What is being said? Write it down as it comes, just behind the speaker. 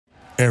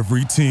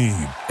Every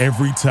team,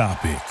 every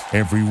topic,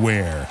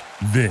 everywhere.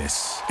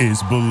 This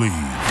is Believe.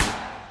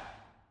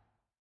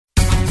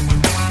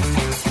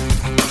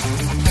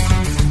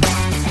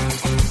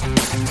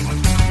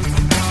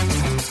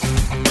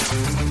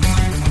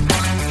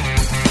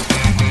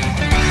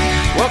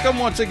 Welcome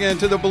once again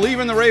to the Believe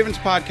in the Ravens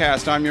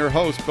podcast. I'm your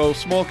host, Bo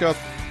Smolka,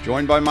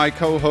 joined by my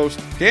co-host,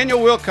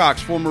 Daniel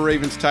Wilcox, former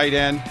Ravens tight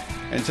end.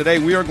 And today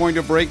we are going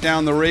to break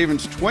down the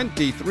Ravens'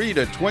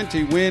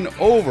 23-20 win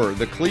over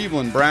the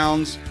Cleveland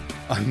Browns.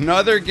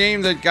 Another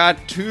game that got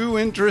too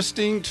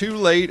interesting too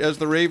late as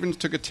the Ravens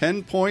took a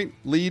 10-point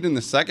lead in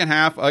the second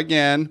half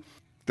again.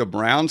 The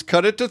Browns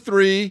cut it to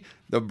 3.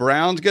 The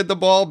Browns get the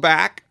ball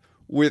back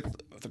with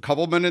a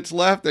couple minutes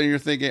left, and you're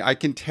thinking, I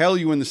can tell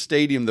you in the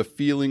stadium, the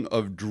feeling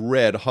of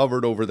dread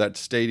hovered over that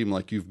stadium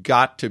like you've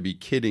got to be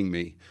kidding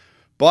me.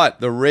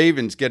 But the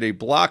Ravens get a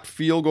blocked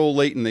field goal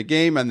late in the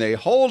game, and they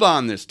hold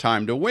on this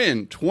time to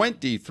win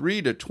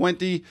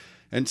 23-20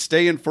 and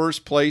stay in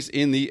first place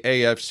in the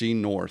AFC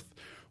North.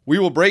 We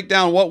will break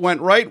down what went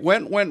right,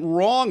 went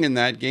wrong in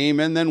that game,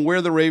 and then where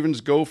the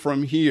Ravens go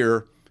from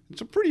here.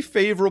 It's a pretty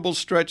favorable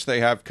stretch they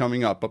have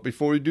coming up. But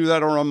before we do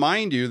that, I'll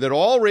remind you that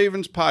all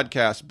Ravens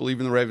podcasts, Believe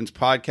in the Ravens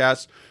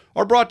podcasts,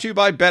 are brought to you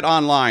by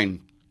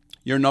BetOnline,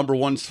 your number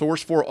one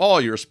source for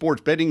all your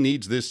sports betting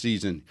needs this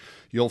season.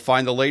 You'll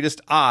find the latest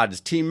odds,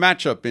 team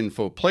matchup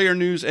info, player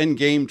news, and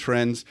game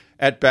trends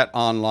at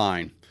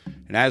BetOnline.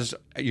 And as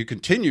your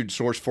continued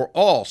source for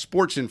all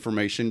sports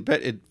information,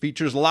 it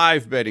features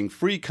live betting,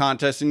 free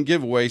contests, and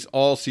giveaways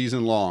all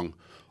season long.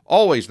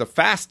 Always the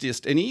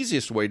fastest and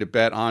easiest way to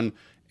bet on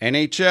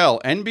NHL,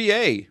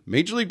 NBA,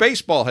 Major League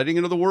Baseball heading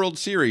into the World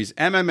Series,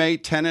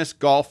 MMA, tennis,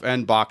 golf,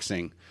 and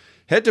boxing.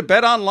 Head to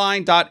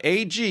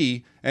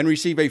betonline.ag and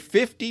receive a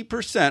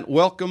 50%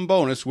 welcome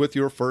bonus with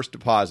your first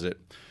deposit.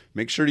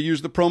 Make sure to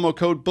use the promo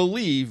code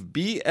BELIEVE,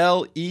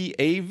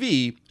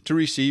 B-L-E-A-V, to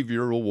receive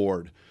your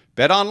reward.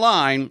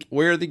 BetOnline,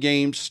 where the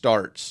game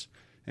starts.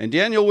 And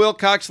Daniel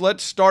Wilcox,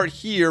 let's start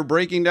here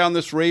breaking down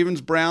this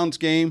Ravens-Browns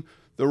game.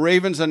 The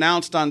Ravens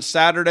announced on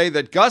Saturday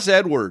that Gus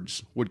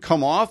Edwards would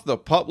come off the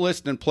PUP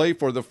list and play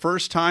for the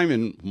first time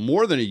in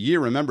more than a year.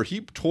 Remember, he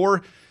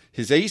tore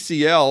his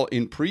ACL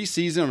in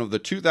preseason of the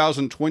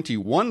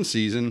 2021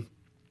 season.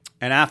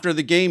 And after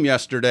the game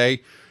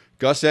yesterday,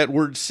 Gus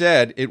Edwards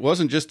said it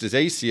wasn't just his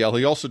ACL,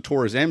 he also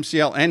tore his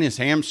MCL and his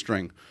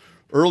hamstring.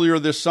 Earlier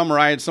this summer,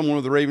 I had someone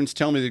with the Ravens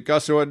tell me that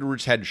Gus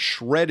Edwards had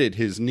shredded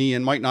his knee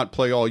and might not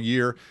play all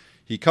year.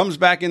 He comes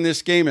back in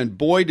this game, and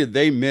boy, did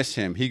they miss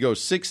him. He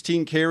goes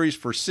 16 carries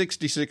for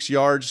 66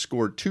 yards,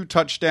 scored 2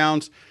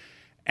 touchdowns,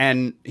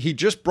 and he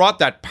just brought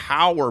that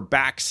power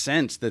back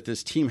sense that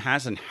this team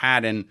hasn't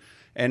had.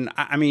 And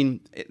I mean,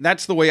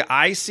 that's the way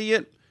I see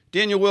it.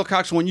 Daniel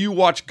Wilcox, when you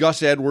watch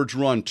Gus Edwards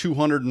run,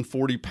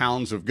 240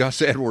 pounds of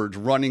Gus Edwards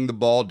running the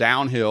ball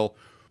downhill,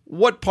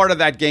 what part of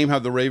that game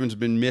have the Ravens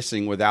been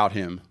missing without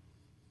him?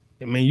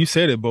 I mean, you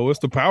said it, Bo. It's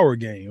the power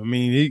game. I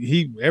mean,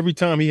 he every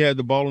time he had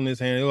the ball in his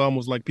hand, it was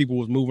almost like people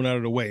was moving out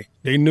of the way.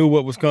 They knew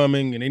what was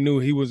coming, and they knew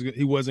he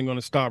wasn't going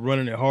to stop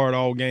running it hard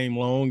all game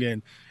long.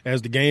 And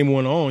as the game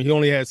went on, he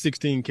only had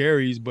 16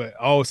 carries, but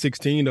all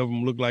 16 of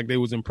them looked like they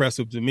was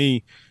impressive to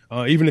me.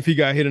 Even if he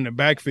got hit in the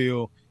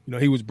backfield, you know,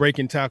 he was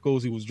breaking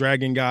tackles, he was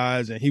dragging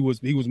guys, and he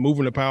was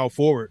moving the power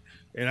forward.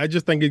 And I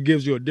just think it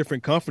gives you a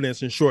different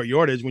confidence in short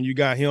yardage when you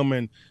got him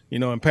and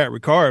Pat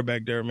Ricard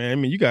back there, man. I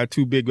mean, you got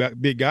 2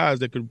 big guys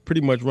that could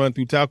pretty much run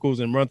through tackles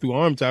and run through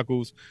arm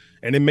tackles,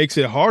 and it makes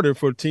it harder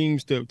for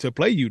teams to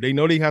play you. They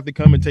know they have to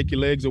come and take your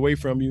legs away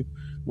from you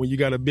when you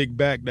got a big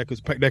back that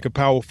could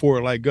power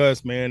forward like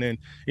Gus, man. And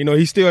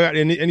he still got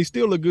and he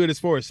still looked good as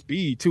far as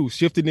speed too.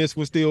 Shiftedness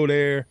was still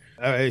there.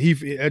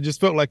 I just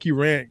felt like he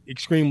ran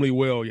extremely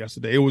well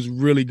yesterday. It was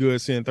really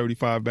good seeing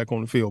 35 back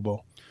on the field,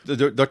 Bo.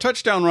 The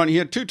touchdown run, he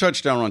had 2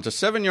 touchdown runs, a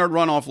 7-yard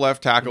run off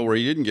left tackle where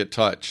he didn't get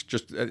touched.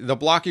 Just the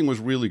blocking was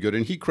really good.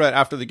 And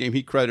after the game,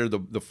 he credited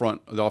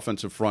the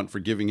offensive front for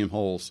giving him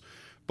holes.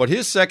 But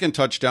his second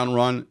touchdown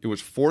run, it was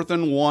 4th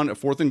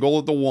and goal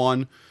at the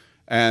 1.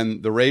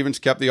 And the Ravens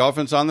kept the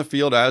offense on the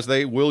field as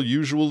they will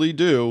usually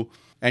do.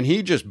 And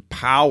he just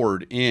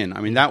powered in.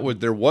 I mean,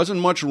 there wasn't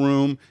much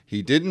room.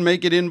 He didn't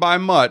make it in by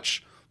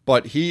much,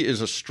 but he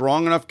is a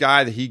strong enough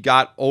guy that he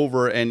got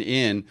over and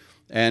in.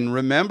 And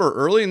remember,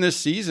 early in this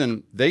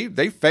season, they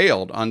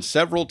failed on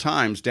several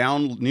times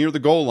down near the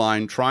goal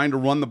line trying to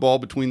run the ball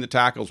between the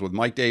tackles with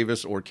Mike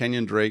Davis or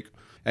Kenyon Drake.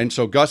 And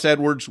so Gus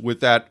Edwards, with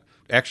that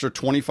extra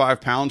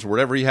 25 pounds or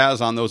whatever he has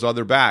on those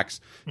other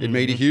backs, it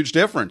made a huge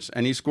difference.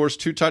 And he scores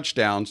 2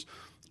 touchdowns.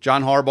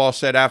 John Harbaugh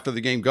said after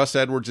the game, Gus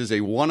Edwards is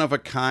a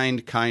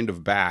one-of-a-kind kind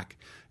of back.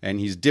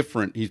 And he's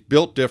different. He's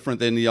built different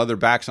than the other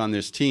backs on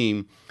this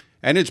team.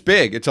 And it's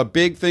big. It's a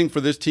big thing for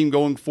this team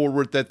going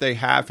forward that they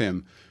have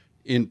him.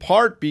 In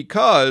part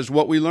because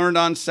what we learned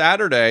on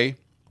Saturday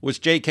was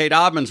J.K.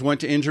 Dobbins went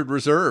to injured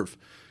reserve.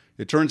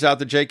 It turns out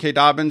that J.K.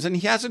 Dobbins, and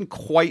he hasn't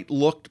quite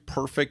looked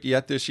perfect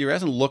yet this year. He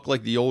hasn't looked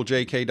like the old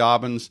J.K.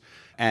 Dobbins.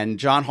 And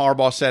John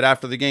Harbaugh said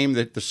after the game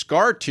that the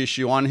scar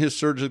tissue on his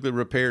surgically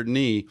repaired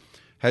knee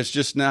has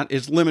just not,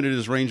 it's limited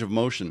his range of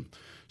motion.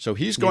 So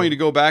he's going to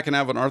go back and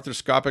have an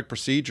arthroscopic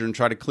procedure and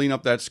try to clean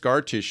up that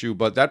scar tissue,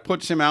 but that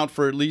puts him out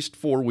for at least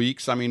 4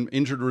 weeks. I mean,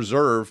 injured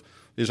reserve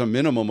is a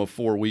minimum of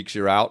 4 weeks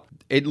you're out.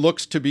 It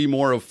looks to be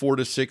more of 4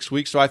 to 6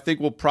 weeks, so I think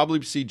we'll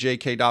probably see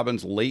J.K.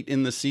 Dobbins late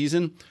in the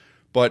season.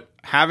 But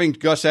having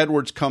Gus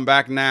Edwards come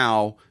back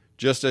now,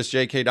 just as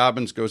J.K.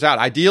 Dobbins goes out,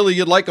 ideally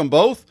you'd like them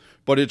both,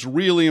 but it's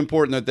really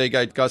important that they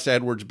get Gus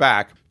Edwards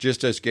back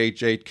just as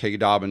J.K.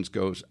 Dobbins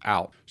goes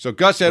out. So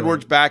Gus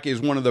Edwards back is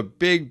one of the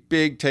big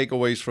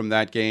takeaways from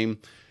that game.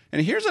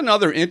 And here's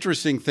another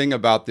interesting thing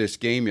about this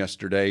game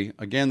yesterday.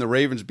 Again, the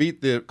Ravens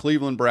beat the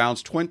Cleveland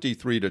Browns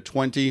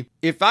 23-20.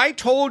 If I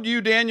told you,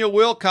 Daniel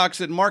Wilcox,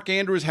 that Mark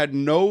Andrews had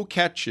no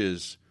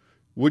catches,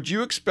 would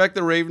you expect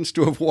the Ravens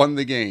to have won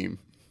the game?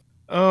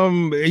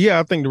 Yeah,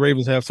 I think the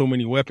Ravens have so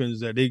many weapons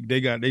that they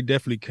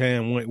definitely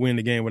can win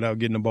the game without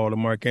getting the ball to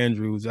Mark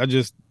Andrews. I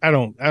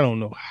don't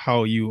know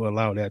how you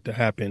allow that to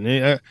happen.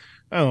 I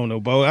don't know,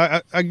 Bo.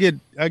 I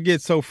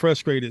get so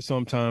frustrated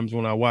sometimes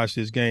when I watch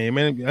this game,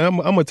 and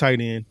I'm a tight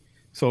end,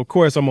 so of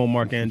course I'm on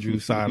Mark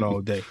Andrews' side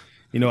all day.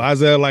 You know,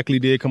 Isaiah likely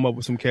did come up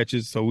with some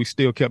catches, so we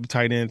still kept the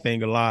tight end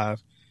thing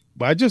alive.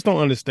 But I just don't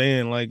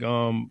understand. Like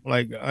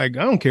I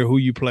don't care who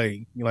you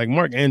play. Like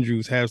Mark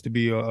Andrews has to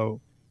be a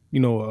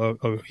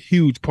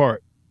huge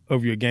part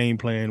of your game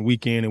plan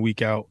week in and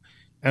week out.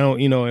 And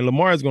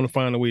Lamar is going to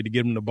find a way to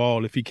get him the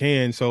ball if he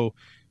can. So,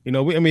 he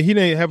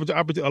didn't have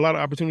a lot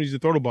of opportunities to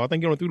throw the ball. I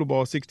think he only threw the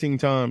ball 16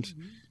 times.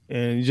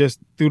 And just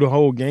through the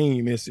whole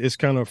game, it's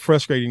kind of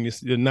frustrating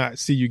to not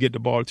see you get the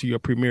ball to your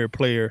premier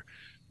player.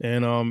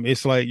 And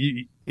it's like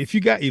if you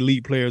got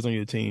elite players on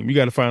your team, you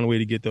got to find a way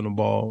to get them the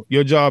ball.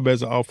 Your job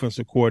as an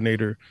offensive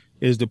coordinator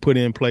is to put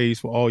in plays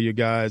for all your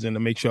guys and to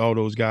make sure all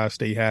those guys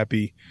stay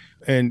happy.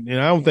 And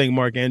I don't think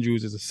Mark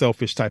Andrews is a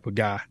selfish type of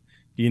guy,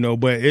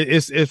 but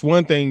it's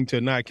one thing to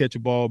not catch a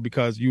ball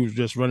because you was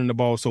just running the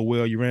ball so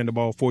well. You ran the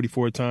ball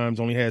 44 times,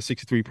 only had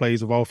 63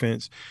 plays of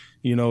offense,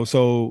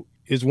 so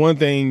it's one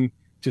thing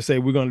to say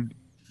we're going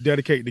to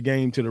dedicate the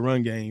game to the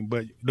run game,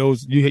 but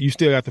those you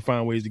still have to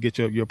find ways to get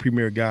your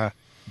premier guy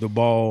the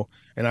ball.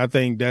 And I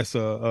think that's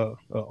a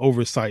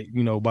oversight,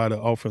 by the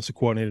offensive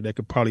coordinator that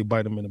could probably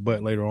bite him in the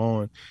butt later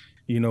on.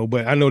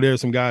 But I know there are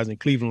some guys in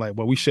Cleveland like,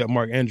 well, we shut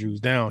Mark Andrews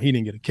down. He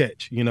didn't get a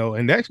catch,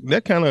 and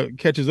that kind of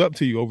catches up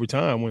to you over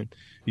time when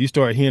you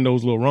start hearing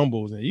those little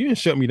rumbles and you didn't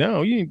shut me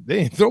down.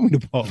 They didn't throw me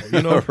the ball,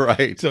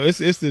 Right. So it's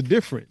the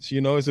difference,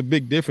 it's a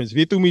big difference. If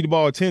you threw me the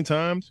ball 10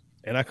 times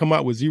and I come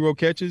out with 0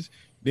 catches,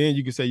 then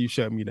you can say you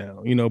shut me down,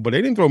 but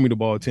they didn't throw me the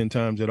ball 10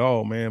 times at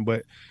all, man.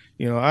 But,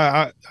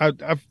 I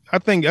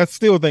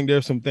still think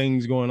there's some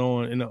things going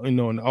on in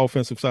the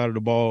offensive side of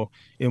the ball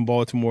in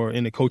Baltimore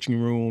in the coaching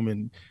room.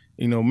 And,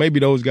 maybe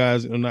those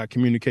guys are not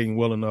communicating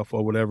well enough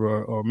or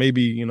whatever, or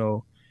maybe,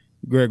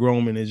 Greg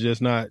Roman is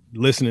just not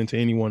listening to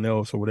anyone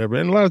else or whatever.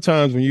 And a lot of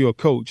times when you're a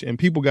coach, and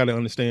people got to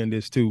understand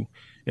this too,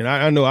 and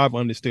I know I've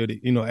understood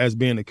it, as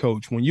being a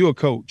coach, when you're a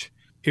coach,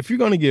 if you're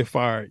going to get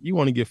fired, you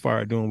want to get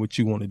fired doing what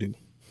you want to do,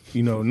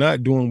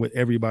 not doing what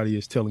everybody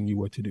is telling you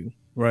what to do,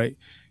 right?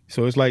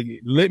 So it's like,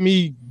 let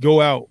me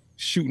go out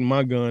shooting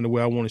my gun the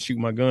way I want to shoot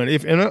my gun.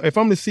 If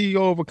I'm the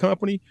CEO of a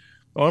company,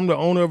 or I'm the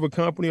owner of a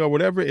company or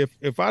whatever,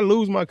 if I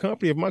lose my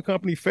company, if my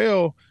company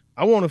fail,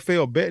 I want to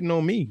fail betting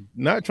on me,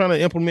 not trying to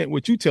implement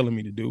what you're telling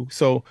me to do.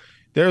 So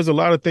there's a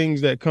lot of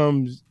things that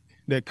comes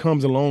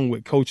along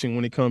with coaching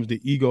when it comes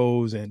to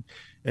egos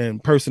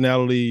and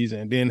personalities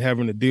and then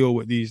having to deal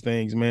with these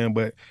things, man.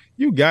 But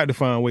you got to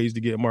find ways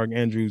to get Mark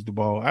Andrews the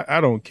ball.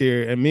 I don't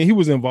care. I mean, he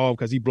was involved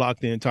because he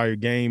blocked the entire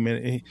game,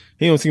 and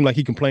he don't seem like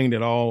he complained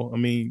at all. I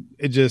mean,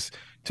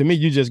 to me,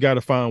 you just got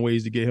to find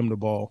ways to get him the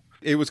ball.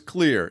 It was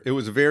clear. It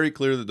was very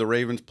clear that the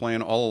Ravens'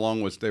 plan all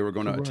along was they were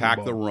going to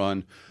attack the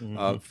run.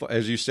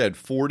 As you said,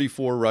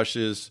 44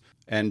 rushes,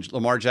 and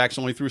Lamar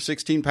Jackson only threw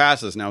 16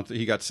 passes. Now,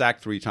 he got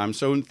sacked 3 times.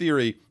 So, in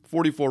theory,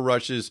 44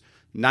 rushes,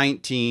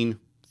 19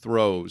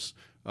 throws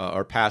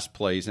or pass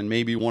plays, and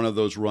maybe one of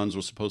those runs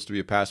was supposed to be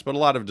a pass, but a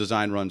lot of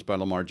design runs by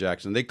Lamar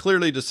Jackson. They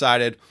clearly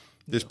decided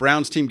this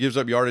Browns team gives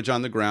up yardage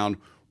on the ground.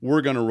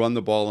 We're going to run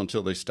the ball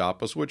until they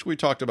stop us, which we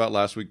talked about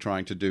last week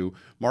trying to do.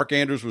 Mark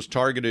Andrews was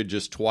targeted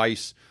just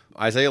twice.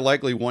 Isaiah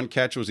Likely, 1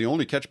 catch, was the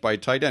only catch by a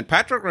tight end.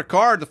 Patrick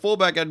Ricard, the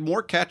fullback, had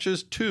more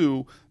catches,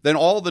 2, than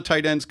all the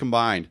tight ends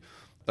combined.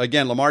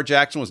 Again, Lamar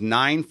Jackson was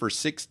 9 for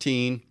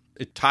 16.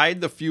 It tied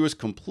the fewest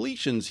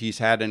completions he's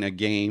had in a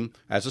game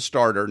as a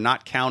starter,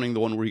 not counting the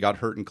one where he got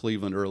hurt in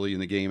Cleveland early in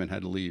the game and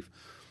had to leave.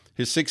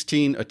 His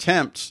 16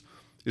 attempts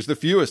is the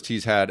fewest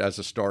he's had as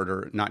a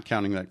starter, not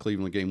counting that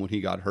Cleveland game when he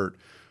got hurt.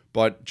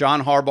 But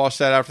John Harbaugh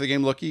said after the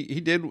game, look, he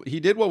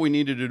did what we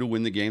needed to do to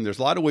win the game. There's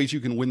a lot of ways you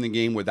can win the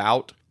game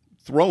without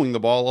throwing the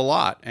ball a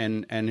lot.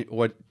 And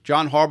what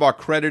John Harbaugh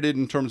credited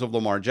in terms of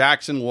Lamar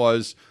Jackson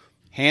was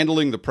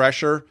handling the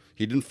pressure.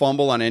 He didn't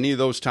fumble on any of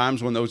those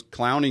times when those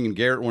Clowning and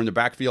Garrett were in the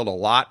backfield a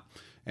lot.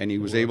 And he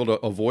was able to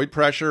avoid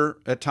pressure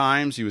at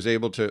times. He was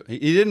able to,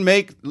 he didn't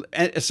make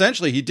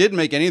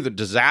any of the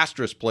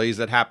disastrous plays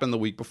that happened the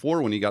week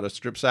before when he got a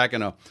strip sack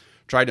and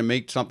tried to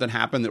make something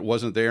happen that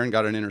wasn't there and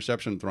got an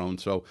interception thrown.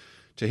 So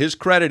To his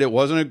credit, it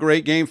wasn't a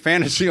great game.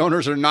 Fantasy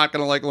owners are not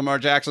going to like Lamar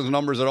Jackson's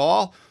numbers at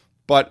all,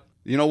 but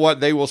you know what?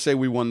 They will say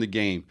we won the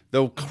game.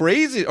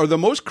 The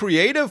most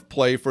creative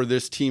play for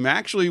this team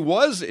actually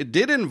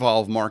did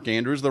involve Mark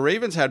Andrews. The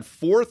Ravens had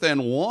 4th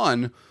and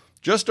 1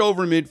 just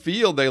over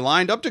midfield. They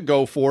lined up to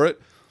go for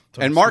it.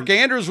 And Mark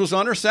Andrews was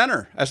under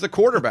center as the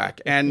quarterback,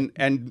 and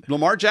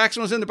Lamar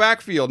Jackson was in the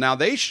backfield. Now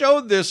they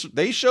showed this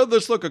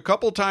look a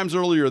couple times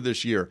earlier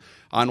this year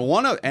on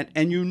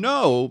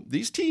and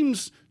these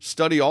teams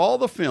study all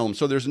the film,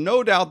 so there's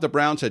no doubt the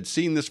Browns had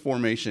seen this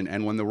formation.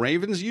 And when the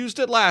Ravens used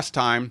it last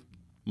time,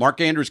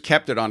 Mark Andrews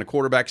kept it on a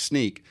quarterback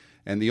sneak.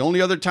 And the only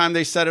other time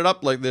they set it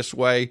up like this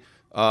way,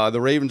 the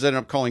Ravens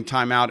ended up calling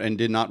timeout and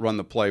did not run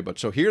the play. But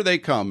so here they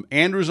come,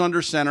 Andrews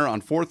under center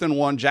on 4th and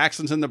 1,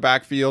 Jackson's in the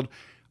backfield.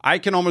 I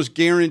can almost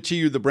guarantee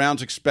you the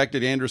Browns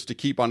expected Andrews to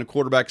keep on a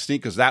quarterback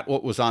sneak because that's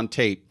what was on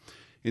tape.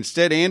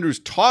 Instead, Andrews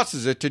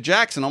tosses it to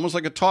Jackson, almost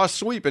like a toss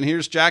sweep, and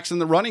here's Jackson,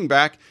 the running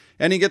back,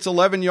 and he gets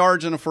 11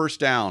 yards and a first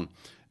down.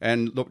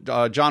 And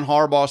John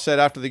Harbaugh said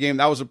after the game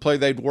that was a play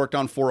they'd worked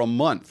on for a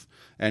month,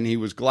 and he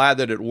was glad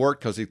that it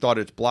worked because he thought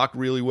it's blocked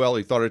really well.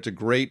 He thought it's a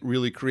great,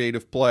 really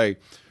creative play.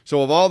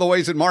 So of all the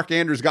ways that Mark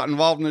Andrews got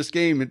involved in this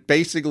game, it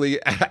basically,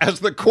 as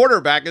the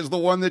quarterback, is the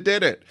one that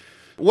did it.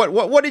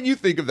 What did you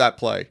think of that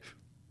play?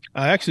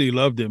 I actually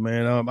loved it,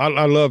 man.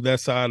 I love that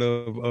side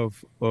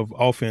of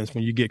offense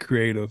when you get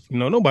creative.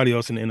 Nobody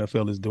else in the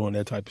NFL is doing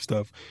that type of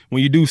stuff.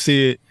 When you do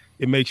see it,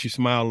 it makes you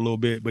smile a little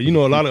bit. But, a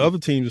lot of other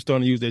teams are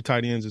starting to use their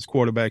tight ends as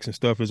quarterbacks and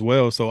stuff as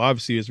well. So,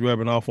 obviously, it's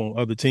rubbing off on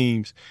other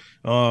teams.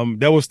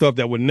 That was stuff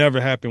that would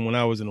never happen when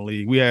I was in the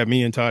league. We had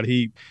me and Todd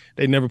Heap.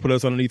 They never put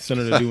us underneath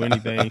center to do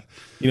anything.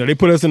 They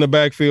put us in the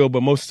backfield,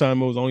 but most of the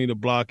time it was only to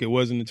block. It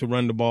wasn't to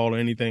run the ball or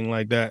anything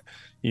like that.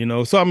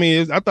 So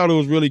I thought it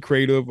was really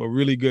creative, a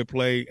really good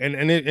play,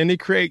 and it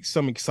creates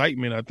some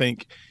excitement, I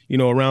think,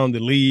 around the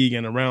league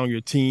and around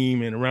your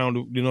team and around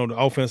the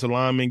offensive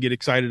linemen get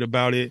excited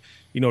about it.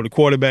 The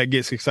quarterback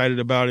gets excited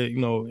about it.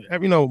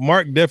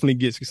 Mark definitely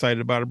gets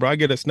excited about it, bro. I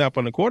get a snap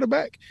on the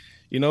quarterback.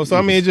 So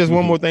it's just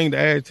one more thing to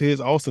add to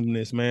his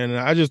awesomeness, man. And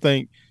I just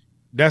think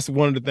that's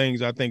one of the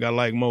things I think I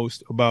like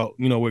most about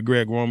what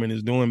Greg Roman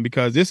is doing,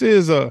 because this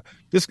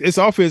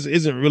offense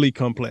isn't really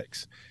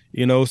complex.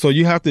 So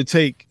you have to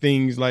take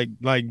things like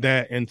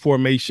that and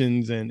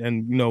formations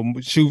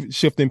and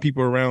shifting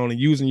people around and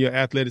using your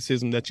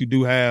athleticism that you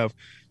do have,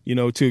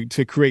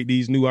 to create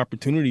these new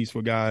opportunities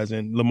for guys.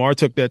 And Lamar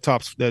took that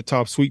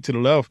top sweep to the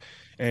left,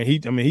 and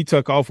he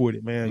took off with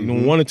it, man.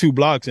 Mm-hmm. 1 or 2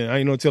 blocks, and I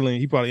ain't no telling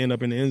he probably end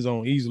up in the end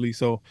zone easily.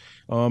 So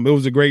it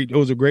was a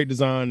great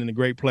design and a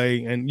great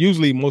play. And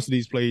usually most of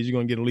these plays you're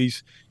gonna get at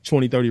least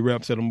 20-30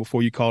 reps at them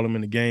before you call them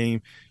in the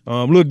game.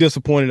 A little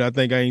disappointed. I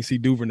think I ain't see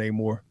Duvernay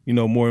more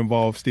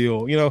involved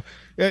still.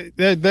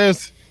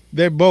 There's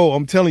that Bo.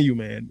 I'm telling you,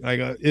 man.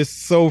 It's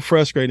so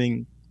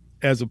frustrating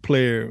as a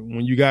player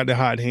when you got the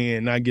hot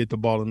hand, not get the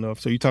ball enough.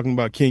 So you're talking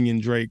about Kenyon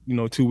Drake,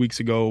 2 weeks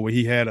ago where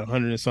he had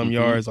 100 and some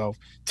yards off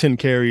 10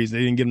 carries. They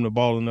didn't get him the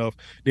ball enough.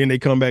 Then they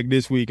come back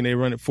this week and they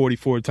run it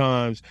 44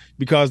 times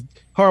because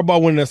Harbaugh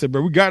went and said,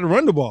 bro, we got to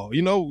run the ball.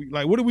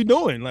 What are we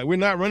doing? We're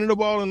not running the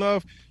ball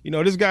enough.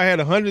 This guy had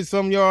 100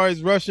 some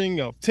yards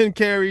rushing, 10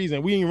 carries,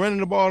 and we ain't running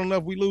the ball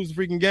enough. We lose the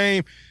freaking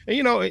game.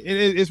 And,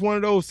 it's one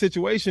of those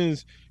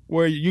situations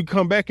where you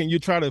come back and you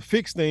try to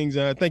fix things.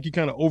 And I think you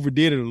kind of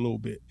overdid it a little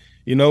bit.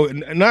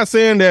 Not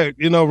saying that,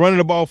 running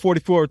the ball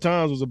 44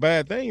 times was a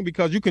bad thing,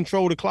 because you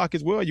control the clock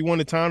as well. You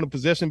want a time of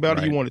possession battle,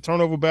 right. You want a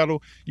turnover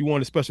battle, you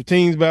want a special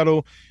teams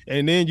battle,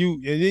 and then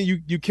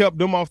you kept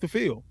them off the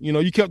field.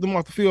 You kept them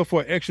off the field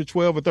for an extra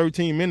 12 or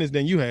 13 minutes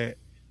than you had.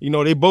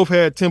 They both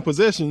had 10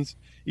 possessions.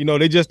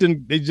 They just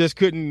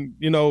couldn't,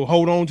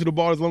 hold on to the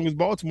ball as long as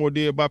Baltimore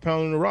did by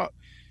pounding the rock.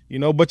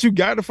 But you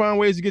got to find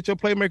ways to get your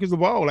playmakers the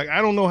ball. I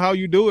don't know how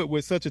you do it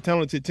with such a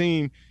talented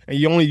team, and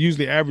you only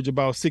usually average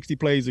about 60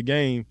 plays a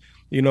game.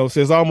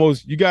 So it's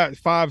almost, you got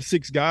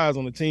 5-6 guys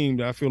on the team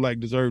that I feel like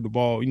deserve the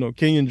ball.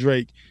 Kenyon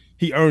Drake,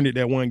 he earned it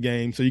that one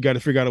game, so you got to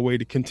figure out a way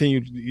to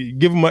continue.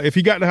 Give him if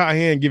he got the hot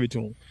hand, give it to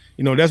him.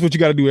 That's what you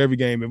got to do every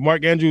game. If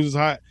Mark Andrews is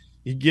hot,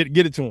 you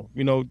get it to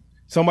him.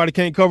 Somebody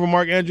can't cover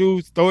Mark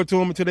Andrews, throw it to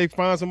him until they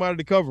find somebody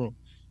to cover him.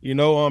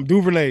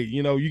 Duvernay,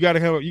 you got to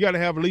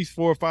have at least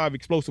 4 or 5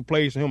 explosive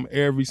plays for him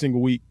every single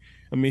week.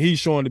 He's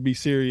showing to be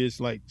serious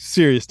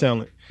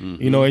talent.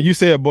 Mm-hmm. And you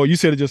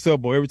said it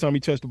yourself, boy. Every time he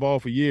touched the ball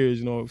for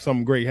years,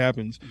 something great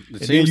happens.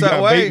 It seems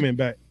that way. Bateman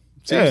back.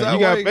 You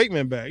got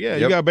Bateman back. Yeah,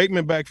 yep. You got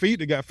Bateman back. Feed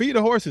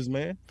the horses,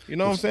 man. You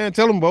know what I'm saying?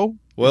 Tell them, Bo.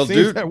 Well,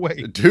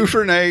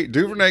 Duvernay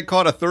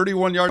caught a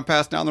 31-yard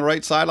pass down the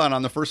right sideline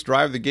on the first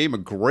drive of the game. A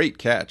great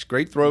catch.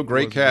 Great throw,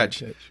 great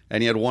catch.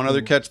 And he had one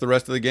other catch the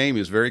rest of the game. He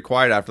was very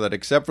quiet after that,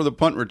 except for the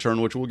punt return,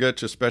 which we'll get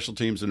to special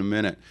teams in a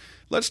minute.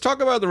 Let's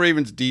talk about the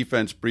Ravens'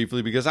 defense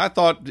briefly, because I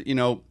thought,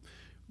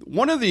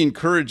 one of the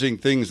encouraging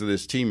things of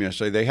this team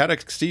yesterday, they had a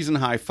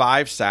season-high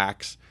 5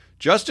 sacks.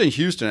 Justin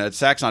Houston had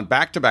sacks on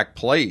back-to-back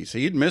plays.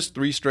 He had missed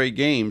 3 straight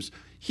games.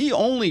 he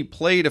only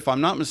played, if I'm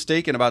not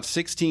mistaken, about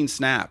 16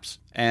 snaps.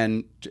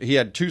 And he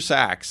had 2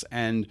 sacks.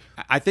 And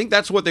I think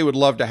that's what they would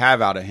love to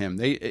have out of him.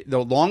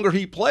 The longer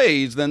he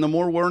plays, then the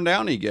more worn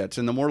down he gets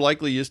and the more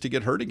likely he is to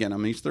get hurt again. I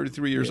mean, he's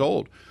 33 years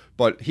old.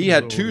 But he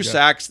had 2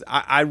 sacks.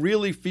 I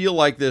really feel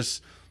like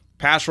this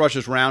pass rush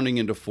is rounding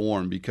into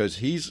form because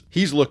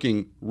he's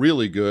looking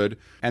really good.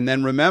 And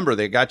then remember,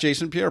 they got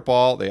Jason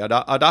Pierre-Paul. They had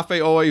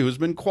Odafe Owe, who's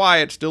been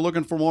quiet, still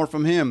looking for more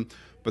from him.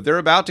 But they're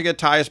about to get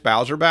Tyus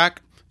Bowser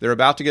back. They're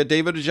about to get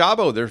David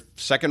Ojabo, their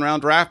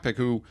second-round draft pick,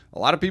 who a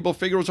lot of people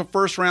figure was a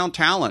first-round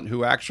talent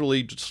who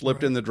actually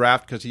slipped in the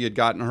draft because he had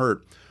gotten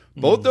hurt.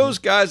 Both those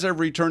guys have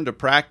returned to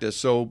practice,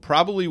 so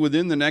probably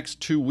within the next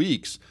 2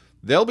 weeks,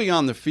 they'll be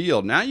on the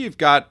field. Now you've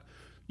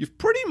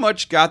pretty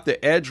much got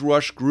the edge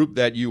rush group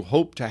that you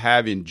hope to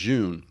have in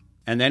June.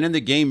 And then in the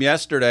game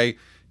yesterday,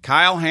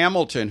 Kyle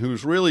Hamilton,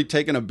 who's really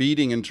taken a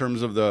beating in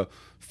terms of the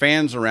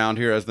fans around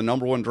here as the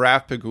number 1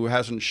 draft pick who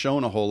hasn't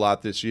shown a whole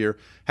lot this year,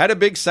 had a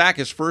big sack,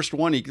 his first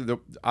one.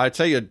 I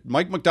tell you,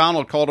 Mike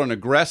McDonald called an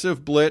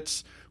aggressive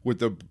blitz with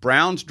the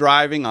Browns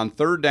driving on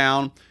 3rd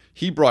down.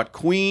 He brought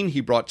Queen,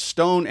 he brought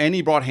Stone, and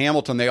he brought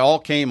Hamilton. They all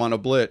came on a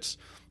blitz.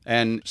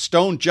 And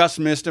Stone just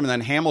missed him, and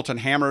then Hamilton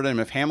hammered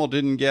him. If Hamilton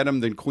didn't get him,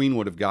 then Queen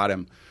would have got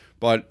him.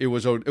 But it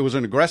was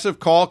an aggressive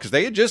call because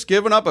they had just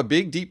given up a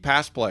big, deep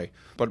pass play.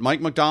 But Mike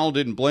McDonald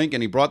didn't blink,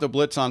 and he brought the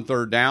blitz on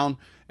 3rd down.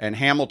 And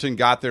Hamilton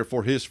got there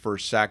for his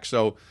first sack.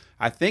 So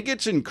I think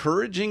it's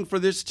encouraging for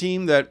this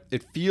team that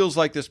it feels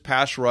like this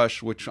pass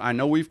rush, which I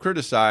know we've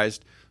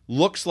criticized,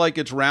 looks like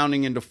it's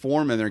rounding into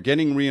form, and they're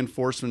getting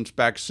reinforcements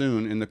back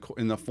soon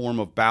in the form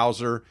of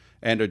Bowser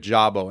and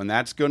Ojabo. And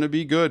that's going to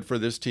be good for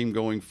this team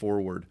going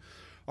forward.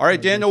 All right,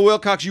 Daniel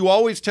Wilcox, you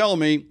always tell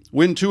me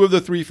win 2 of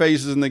the 3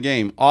 phases in the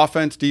game,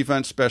 offense,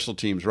 defense, special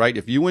teams, right?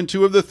 If you win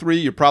 2 of the 3,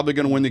 you're probably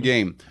going to win the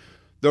game.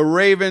 The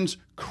Ravens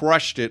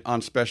crushed it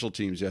on special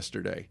teams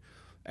yesterday.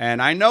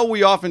 And I know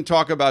we often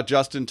talk about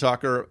Justin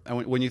Tucker,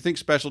 and when you think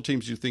special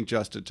teams, you think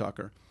Justin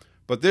Tucker.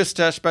 But this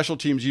special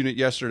teams unit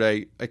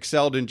yesterday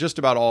excelled in just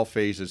about all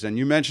phases. And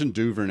you mentioned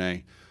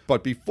Duvernay.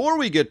 But before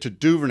we get to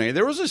Duvernay,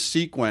 there was a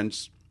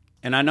sequence,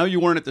 and I know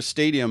you weren't at the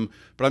stadium,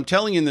 but I'm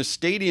telling you, in the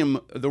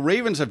stadium, the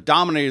Ravens have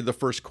dominated the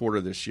first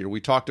quarter this year. We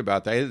talked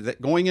about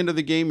that. Going into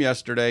the game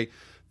yesterday,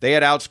 they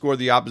had outscored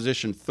the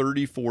opposition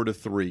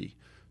 34-3.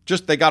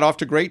 They got off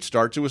to great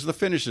starts. It was the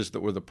finishes that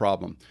were the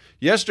problem.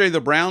 Yesterday,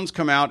 the Browns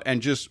come out and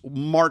just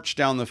march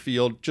down the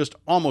field just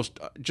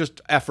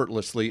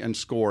effortlessly and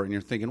score. And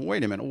you're thinking,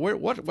 wait a minute,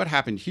 what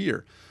happened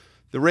here?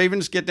 The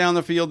Ravens get down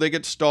the field, they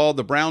get stalled.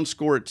 The Browns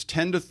score. It's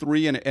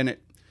 10-3, and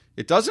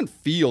it doesn't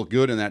feel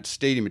good in that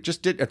stadium.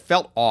 It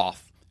felt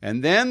off.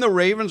 And then the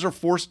Ravens are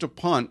forced to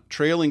punt,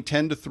 trailing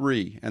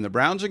 10-3, and the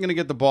Browns are going to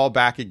get the ball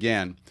back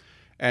again.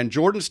 And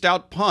Jordan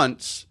Stout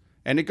punts.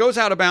 And it goes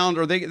out of bounds,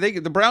 or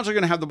the Browns are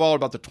going to have the ball at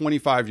about the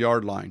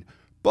 25-yard line.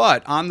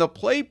 But on the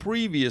play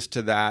previous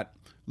to that,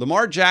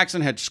 Lamar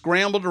Jackson had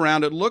scrambled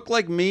around. It looked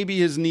like maybe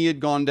his knee had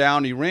gone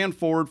down. He ran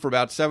forward for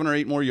about 7 or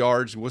 8 more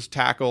yards, was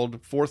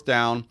tackled, 4th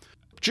down.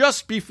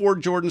 Just before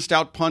Jordan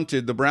Stout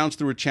punted, the Browns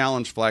threw a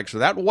challenge flag. So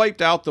that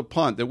wiped out the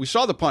punt. We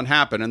saw the punt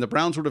happen, and the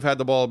Browns would have had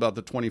the ball about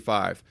the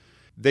 25.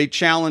 They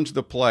challenged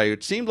the play.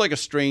 It seemed like a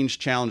strange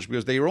challenge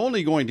because they were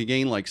only going to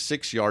gain like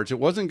 6 yards. It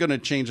wasn't going to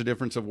change the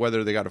difference of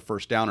whether they got a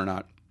first down or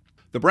not.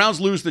 The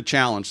Browns lose the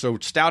challenge, so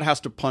Stout has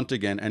to punt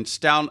again, and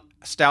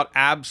Stout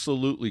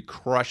absolutely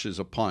crushes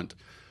a punt.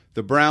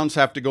 The Browns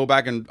have to go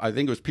back, and I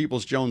think it was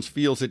Peoples-Jones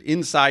fields it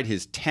inside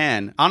his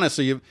 10.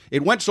 Honestly,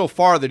 it went so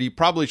far that he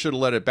probably should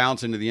have let it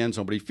bounce into the end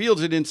zone, but he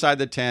fields it inside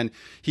the 10.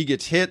 He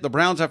gets hit. The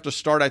Browns have to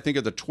start, I think,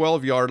 at the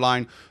 12-yard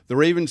line. The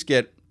Ravens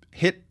get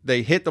hit.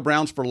 They hit the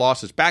Browns for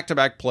losses,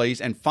 back-to-back plays,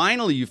 and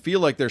finally you feel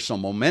like there's some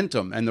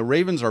momentum, and the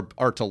Ravens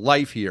are to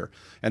life here,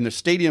 and the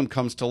stadium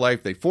comes to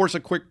life. They force a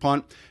quick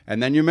punt,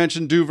 and then you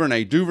mentioned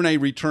Duvernay. Duvernay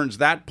returns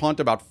that punt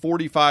about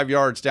 45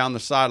 yards down the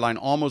sideline,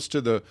 almost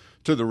to the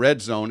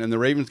red zone, and the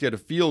Ravens get a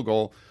field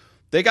goal.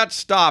 They got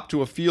stopped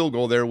to a field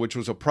goal there, which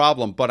was a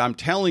problem, but I'm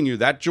telling you,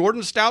 that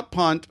Jordan Stout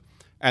punt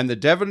and the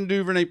Devin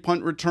Duvernay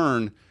punt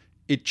return,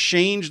 it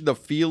changed the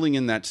feeling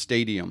in that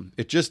stadium.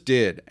 It just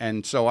did.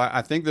 And so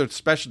I think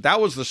that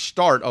was the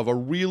start of a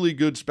really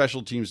good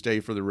special teams day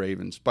for the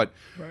Ravens. But,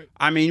 right.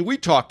 I mean, we'll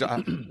talk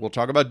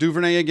about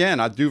Duvernay again.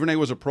 Duvernay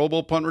was a Pro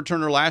Bowl punt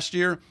returner last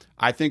year.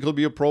 I think he'll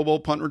be a Pro Bowl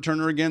punt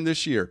returner again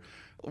this year.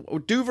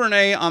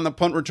 Duvernay on the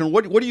punt return,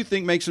 what do you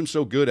think makes him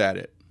so good at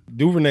it?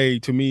 Duvernay,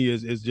 to me,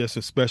 is just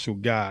a special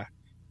guy.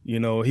 You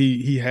know,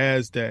 he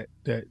has that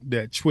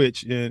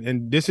twitch.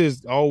 And this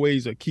is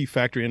always a key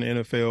factor in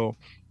the NFL.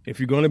 If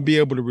you're going to be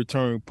able to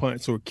return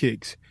punts or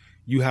kicks,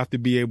 you have to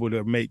be able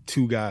to make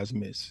 2 guys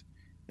miss.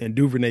 And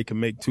Duvernay can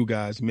make 2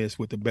 guys miss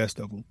with the best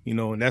of them, you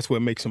know, and that's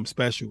what makes him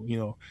special. You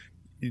know,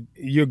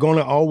 you're going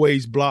to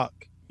always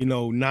block,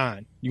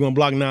 9. You're going to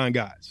block 9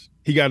 guys.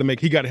 He got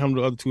to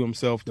handle the other 2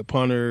 himself, the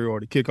punter or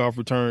the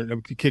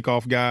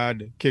kickoff guy,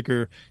 the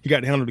kicker. He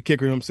got to handle the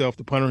kicker himself,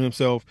 the punter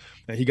himself,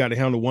 and he got to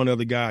handle one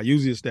other guy.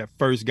 Usually it's that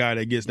first guy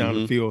that gets down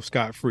the field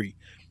scot-free.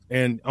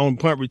 And on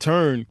punt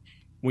return,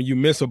 when you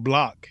miss a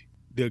block,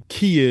 the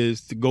key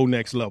is to go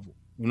next level.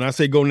 When I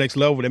say go next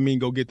level, that means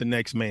go get the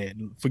next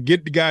man.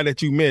 Forget the guy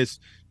that you missed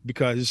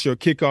because it's your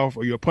kickoff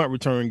or your punt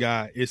return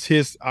guy. It's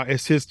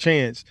his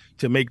chance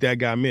to make that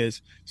guy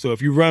miss. So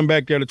if you run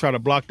back there to try to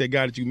block that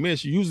guy that you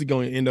missed, you're usually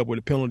going to end up with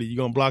a penalty. You're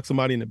going to block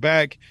somebody in the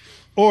back,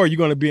 or you're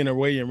going to be in their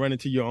way and run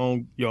into your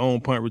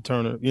own punt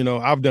returner. You know,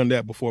 I've done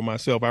that before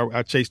myself.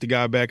 I chased the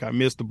guy back. I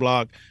missed the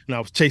block, and I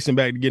was chasing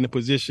back to get in a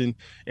position,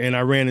 and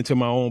I ran into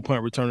my own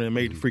punt returner and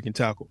made the freaking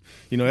tackle.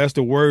 You know, that's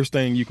the worst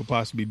thing you could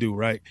possibly do,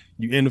 right?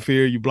 You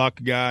interfere, you block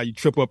the guy, you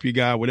trip up your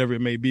guy, whatever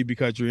it may be,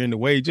 because you're in the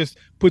way. Just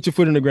put your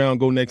foot in the ground,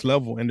 go next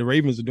level. And the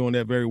Ravens are doing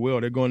that very well.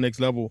 They're going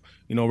next level,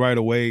 you know, right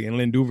away. And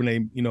Lynn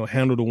Duvernay, you know,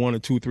 handle the 1 or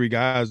 2, 3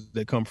 guys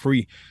that come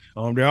free.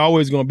 There are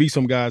always going to be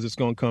some guys that's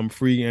going to come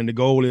free, and the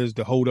goal is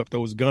to hold up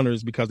those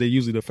gunners because they're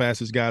usually the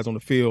fastest guys on the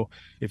field.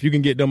 If you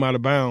can get them out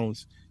of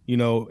bounds, you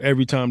know,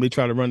 every time they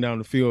try to run down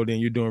the field, then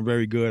you're doing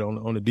very good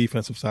on the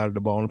defensive side of the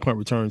ball, on the punt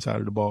return side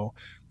of the ball.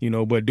 You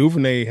know, but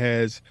Duvernay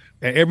has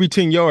at every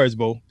 10 yards,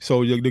 Bo.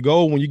 So the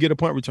goal when you get a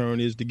punt return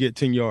is to get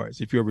 10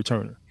 yards if you're a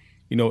returner.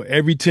 You know,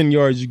 every 10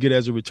 yards you get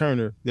as a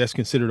returner, that's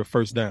considered a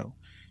first down.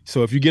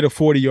 So if you get a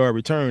 40-yard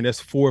return, that's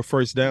 4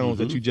 first downs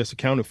that you just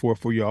accounted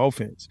for your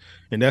offense.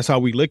 And that's how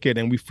we look at it,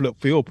 and we flip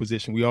field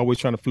position. We always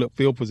trying to flip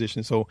field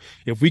position. So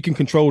if we can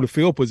control the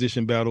field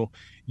position battle,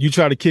 you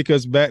try to kick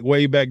us back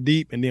way back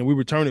deep, and then we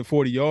return it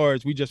 40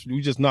 yards. We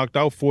just knocked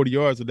out 40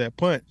 yards of that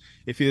punt.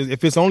 If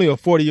it's only a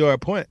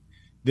 40-yard punt,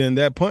 then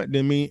that punt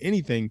didn't mean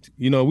anything.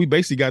 You know, we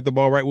basically got the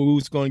ball right where we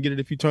was going to get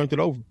it if you turned it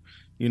over.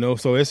 You know,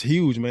 so it's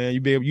huge, man.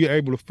 You're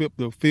able to flip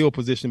the field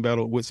position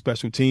battle with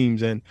special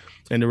teams, and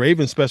the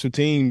Ravens special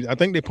teams. I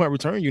think their punt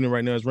return unit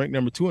right now is ranked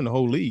number 2 in the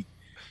whole league,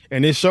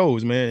 and it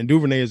shows, man. And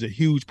Duvernay is a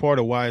huge part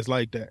of why it's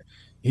like that.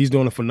 He's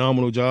doing a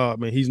phenomenal job,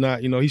 man. He's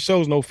not, you know, he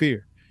shows no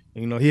fear.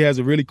 You know, he has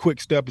a really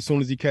quick step as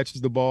soon as he catches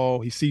the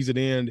ball. He sees it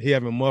in. He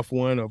haven't muffed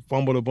one or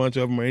fumbled a bunch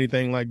of them or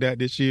anything like that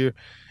this year.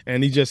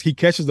 And he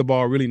catches the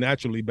ball really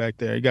naturally back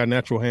there. He got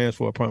natural hands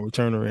for a punt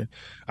returner. And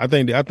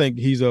I think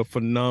he's a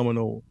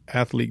phenomenal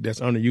athlete that's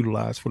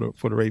underutilized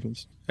for the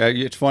Ravens.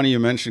 It's funny you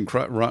mentioned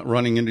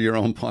running into your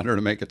own punter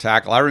to make a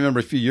tackle. I remember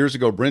a few years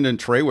ago, Brendan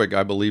Trawick,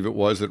 I believe it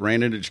was, that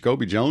ran into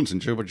Jacoby Jones,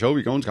 and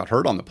Jacoby Jones got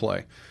hurt on the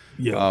play.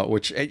 Yeah,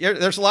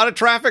 there's a lot of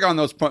traffic on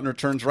those punt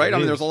returns, right? I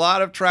mean, there's a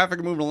lot of traffic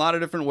moving a lot of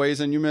different ways.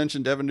 And you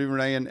mentioned Devin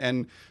Duvernay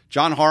and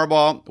John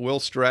Harbaugh will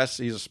stress,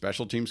 he's a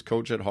special teams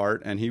coach at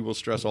heart, and he will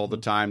stress all the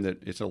time that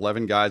it's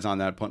 11 guys on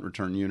that punt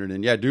return unit.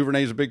 And yeah,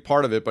 Duvernay is a big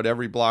part of it, but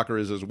every blocker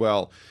is as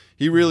well.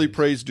 He really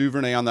praised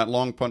Duvernay on that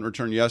long punt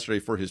return yesterday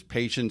for his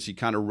patience. He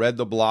kind of read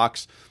the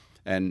blocks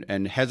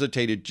and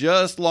hesitated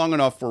just long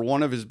enough for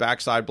one of his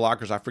backside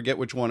blockers, I forget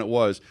which one it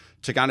was,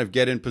 to kind of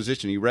get in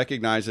position. He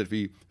recognized that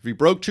if he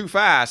broke too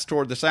fast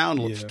toward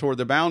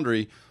the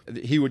boundary,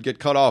 he would get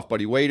cut off.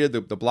 But he waited.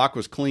 The block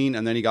was clean,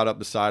 and then he got up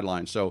the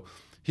sideline. So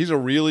he's a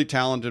really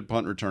talented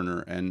punt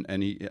returner,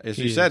 and he, as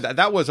you said,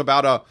 that was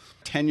about a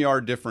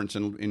 10-yard difference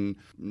in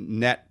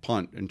net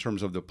punt in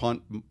terms of the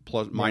punt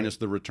minus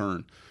the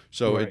return.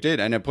 So it did,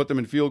 and it put them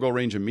in field goal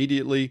range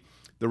immediately.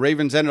 The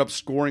Ravens ended up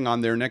scoring on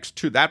their next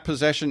 2, that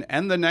possession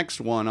and the next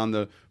one on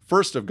the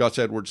first of Gus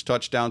Edwards'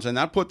 touchdowns, and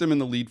that put them in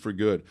the lead for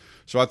good.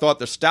 So I thought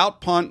the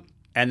stout punt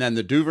and then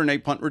the Duvernay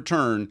punt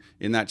return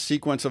in that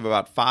sequence of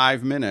about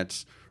 5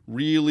 minutes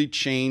really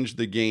changed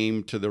the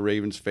game to the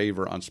Ravens'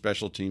 favor on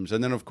special teams.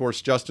 And then, of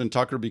course, Justin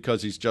Tucker,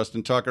 because he's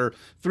Justin Tucker,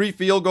 3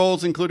 field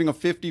goals, including a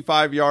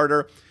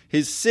 55-yarder.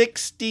 His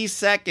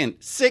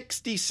 60-second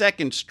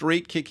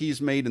straight kick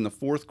he's made in the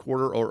fourth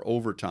quarter or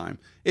overtime.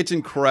 It's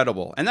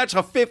incredible. And that's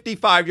a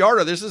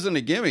 55-yarder. This isn't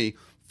a gimme.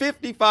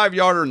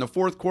 55-yarder in the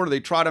fourth quarter.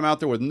 They trot him out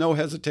there with no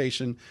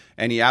hesitation,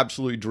 and he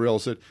absolutely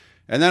drills it.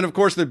 And then, of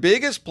course, the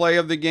biggest play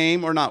of the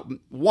game, or not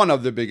one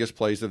of the biggest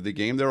plays of the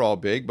game, they're all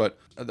big, but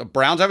the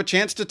Browns have a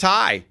chance to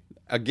tie.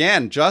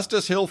 Again,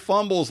 Justice Hill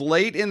fumbles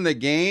late in the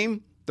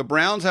game. The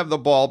Browns have the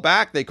ball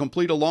back. They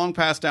complete a long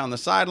pass down the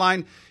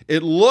sideline.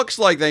 It looks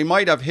like they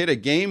might have hit a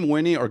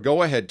game-winning or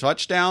go-ahead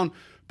touchdown,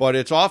 but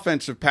it's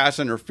offensive pass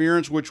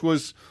interference, which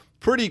was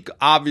pretty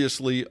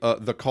obviously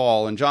the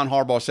call. And John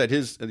Harbaugh said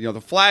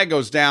the flag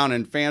goes down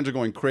and fans are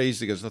going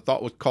crazy because the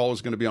call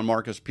was going to be on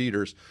Marcus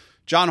Peters.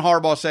 John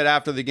Harbaugh said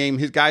after the game,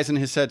 his guys in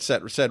his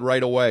headset said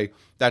right away,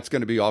 that's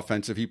going to be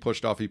offensive. He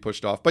pushed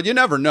off. But you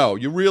never know.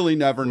 You really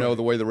never know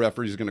the way the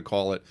referee is going to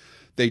call it.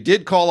 They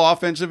did call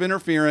offensive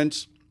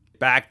interference,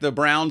 back the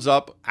Browns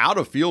up out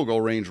of field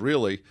goal range,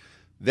 really.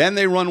 Then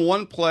they run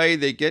one play.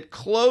 They get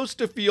close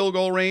to field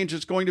goal range.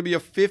 It's going to be a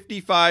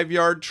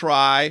 55-yard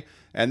try.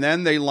 And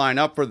then they line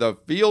up for the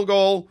field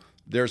goal.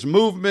 There's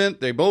movement.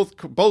 They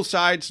both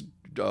sides,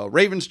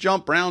 Ravens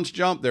jump, Browns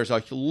jump. There's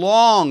a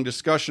long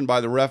discussion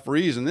by the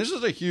referees. And this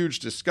is a huge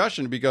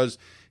discussion because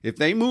if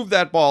they move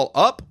that ball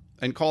up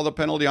and call the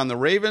penalty on the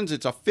Ravens,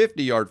 it's a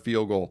 50-yard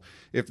field goal.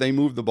 If they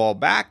move the ball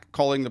back,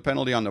 calling the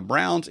penalty on the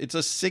Browns, it's a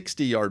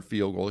 60-yard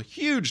field goal. A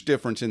huge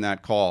difference in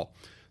that call.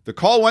 The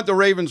call went the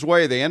Ravens'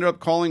 way. They ended up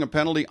calling a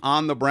penalty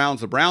on the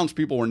Browns. The Browns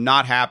people were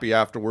not happy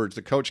afterwards.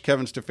 The coach,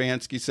 Kevin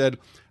Stefanski, said,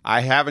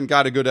 I haven't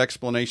got a good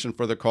explanation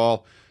for the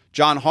call.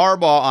 John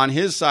Harbaugh on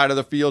his side of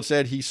the field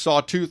said he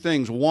saw two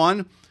things.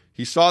 One,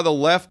 he saw the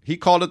left, he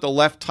called it the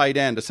left tight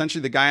end,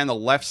 essentially the guy on the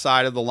left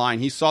side of the line.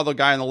 He saw the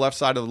guy on the left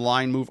side of the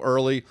line move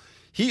early.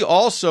 He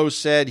also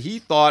said he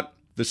thought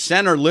the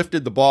center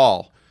lifted the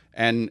ball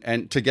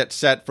and to get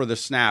set for the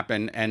snap,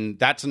 and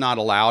that's not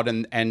allowed.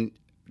 And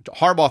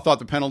Harbaugh thought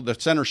the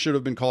center should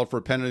have been called for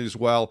a penalty as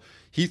well.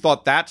 He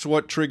thought that's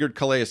what triggered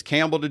Calais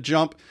Campbell to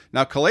jump.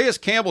 Now, Calais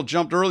Campbell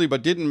jumped early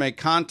but didn't make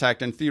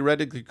contact and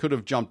theoretically could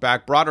have jumped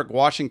back. Broderick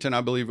Washington,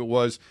 I believe it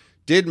was,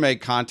 did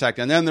make contact.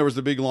 And then there was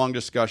the big, long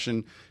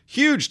discussion,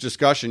 huge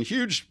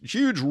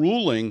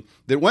ruling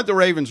that went the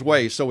Ravens'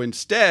 way. So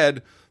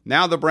instead,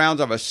 now the Browns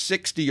have a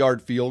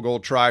 60-yard field goal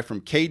try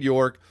from Cade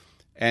York.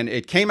 And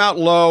it came out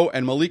low,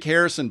 and Malik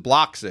Harrison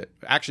blocks it.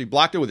 Actually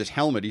blocked it with his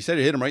helmet. He said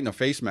it hit him right in the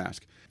face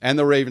mask. And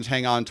the Ravens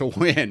hang on to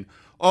win.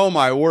 Oh,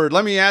 my word.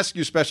 Let me ask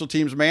you, special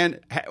teams, man.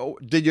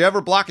 Did you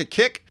ever block a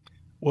kick?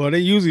 Well, they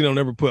usually don't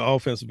ever put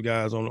offensive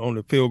guys on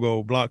the field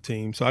goal block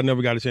team, so I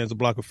never got a chance to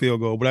block a field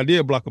goal. But I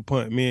did block a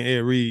punt. Me and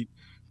Ed Reed,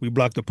 we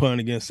blocked a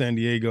punt against San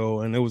Diego,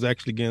 and it was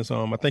actually against,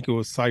 I think it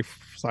was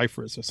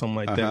Cypress or something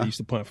like that. He used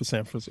to punt for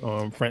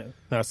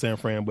not San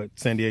Fran, but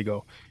San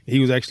Diego. He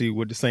was actually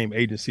with the same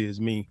agency as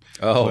me.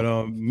 Oh.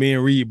 But me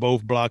and Reed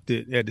both blocked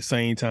it at the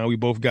same time. We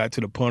both got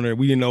to the punter.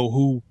 We didn't know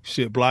who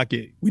should block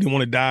it. We didn't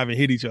want to dive and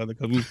hit each other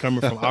because we was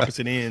coming from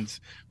opposite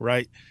ends,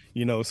 right?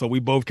 So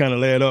we both kind of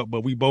led up,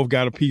 but we both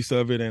got a piece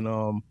of it, and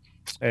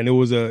it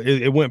was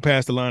it went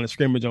past the line of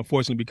scrimmage,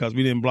 unfortunately, because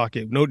we didn't block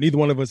it. Neither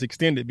one of us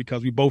extended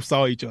because we both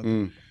saw each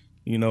other.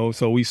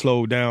 So we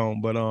slowed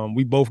down, but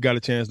we both got a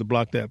chance to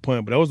block that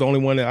punt. But that was the only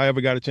one that I ever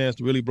got a chance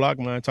to really block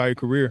my entire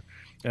career.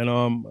 And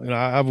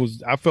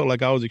I felt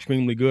like I was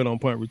extremely good on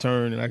punt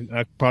return, and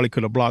I probably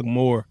could have blocked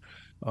more.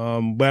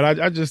 But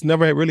I just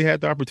never really had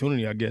the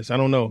opportunity, I guess. I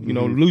don't know.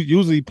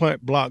 Usually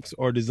punt blocks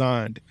are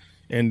designed,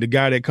 and the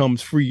guy that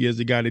comes free is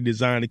the guy that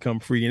designed to come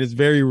free. And it's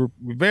very,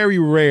 very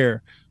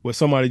rare where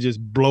somebody just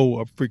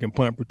blow a freaking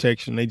punt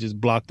protection. They just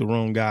block the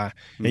wrong guy.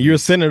 And you're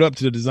setting it up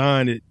to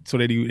design it so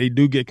that they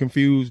do get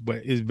confused,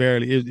 but it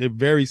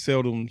very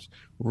seldom,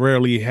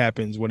 rarely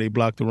happens where they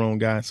block the wrong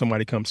guy and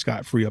somebody comes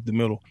scot-free up the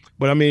middle.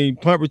 But, I mean,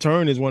 punt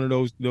return is one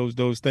of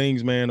those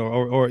things, man,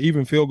 or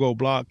even field goal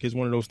block is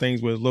one of those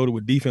things where it's loaded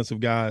with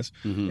defensive guys,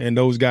 and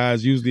those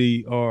guys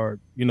usually are,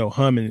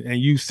 humming. And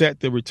you set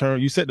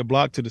the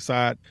block to the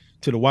side,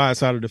 to the wide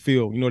side of the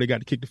field. They got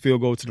to kick the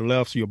field goal to the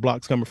left, so your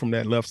block's coming from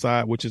that left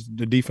side, which is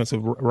the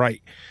defensive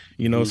right.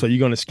 So you're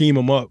going to scheme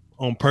them up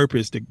on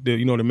purpose to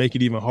make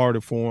it even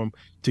harder for them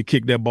to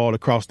kick that ball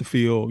across the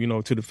field,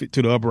 to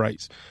the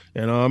uprights.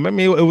 And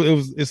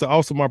it's an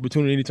awesome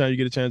opportunity anytime you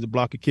get a chance to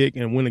block a kick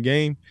and win a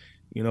game.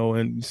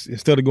 And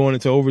instead of going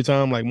into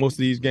overtime, like most of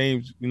these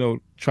games,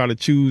 try to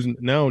choose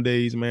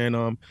nowadays,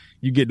 man,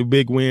 you get the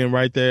big win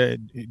right there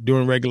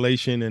during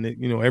regulation, and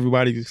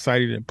everybody's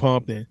excited and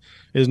pumped, and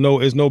there's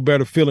no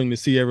better feeling to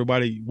see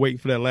everybody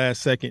wait for that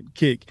last second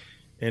kick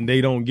and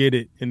they don't get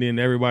it, and then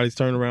everybody's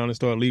turning around and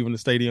start leaving the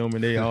stadium,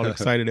 and they all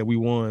excited that we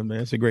won, man.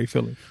 It's a great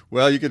feeling.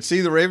 Well, you can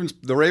see the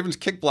Ravens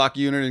kick block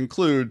unit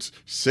includes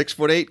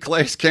 6'8"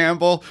 Calais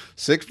Campbell,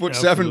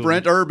 6'7"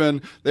 Brent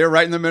Urban. They're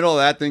right in the middle of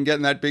that thing,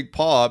 getting that big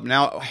paw up.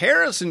 Now,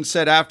 Harrison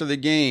said after the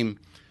game,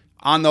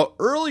 on the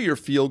earlier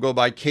field goal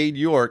by Cade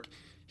York,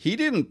 he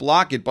didn't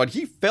block it, but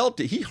he felt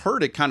it. He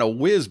heard it kind of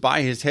whiz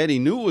by his head. He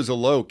knew it was a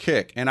low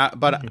kick,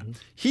 but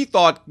he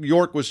thought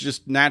York was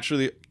just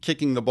naturally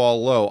kicking the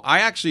ball low.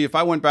 If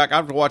I went back, I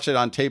have to watch it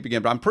on tape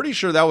again, but I'm pretty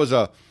sure that was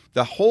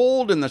the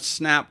hold and the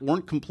snap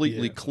weren't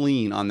completely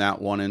clean on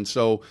that one, and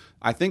so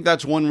I think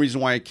that's one reason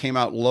why it came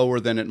out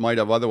lower than it might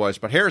have otherwise.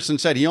 But Harrison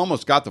said he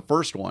almost got the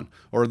first one,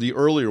 or the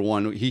earlier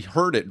one. He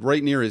heard it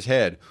right near his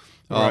head,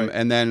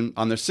 and then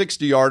on the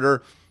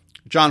 60-yarder.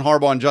 John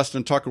Harbaugh and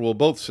Justin Tucker will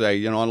both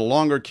say, on the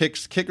longer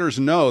kicks, kickers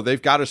know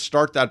they've got to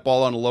start that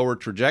ball on a lower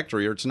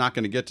trajectory or it's not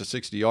going to get to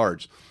 60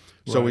 yards.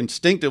 So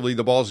instinctively,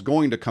 the ball's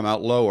going to come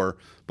out lower,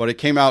 but it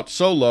came out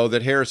so low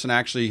that Harrison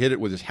actually hit it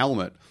with his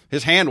helmet.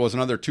 His hand was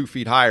another 2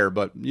 feet higher,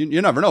 but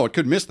you never know. It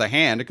could miss the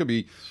hand. It could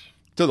be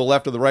to the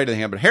left or the right of the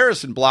hand, but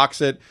Harrison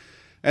blocks it,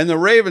 and the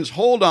Ravens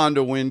hold on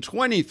to win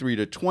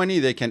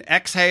 23-20. They can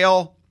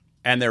exhale,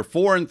 and they're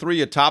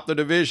 4-3 atop the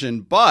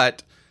division,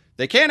 but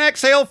they can't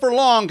exhale for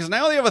long because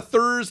now they have a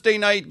Thursday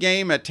night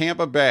game at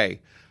Tampa Bay.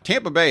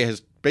 Tampa Bay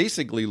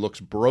basically looks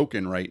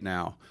broken right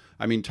now.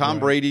 I mean, Tom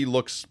Brady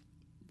looks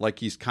like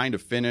he's kind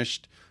of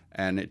finished,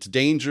 and it's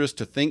dangerous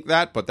to think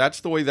that, but that's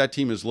the way that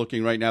team is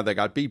looking right now. They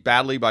got beat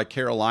badly by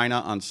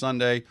Carolina on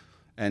Sunday,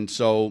 and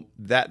so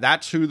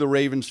that's who the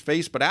Ravens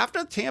face. But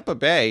after Tampa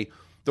Bay,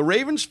 the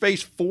Ravens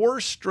face 4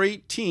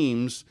 straight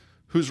teams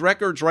whose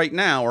records right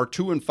now are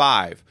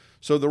 2-5.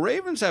 So the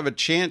Ravens have a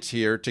chance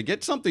here to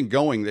get something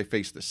going. They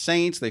face the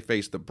Saints, they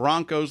face the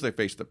Broncos, they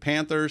face the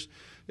Panthers.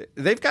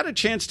 They've got a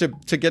chance to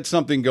get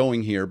something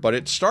going here, but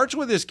it starts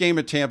with this game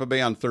at Tampa Bay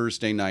on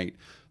Thursday night.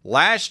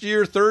 Last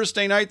year,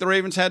 Thursday night, the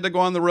Ravens had to go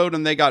on the road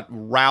and they got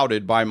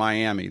routed by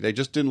Miami. They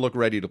just didn't look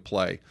ready to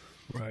play.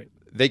 Right.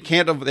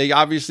 They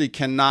obviously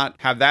cannot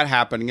have that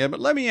happen again.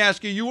 But let me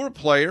ask you, you were a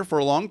player for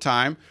a long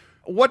time.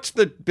 What's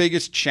the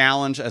biggest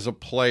challenge as a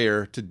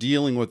player to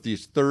dealing with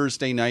these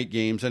Thursday night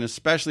games, and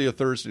especially a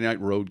Thursday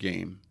night road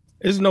game?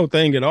 It's no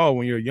thing at all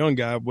when you're a young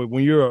guy, but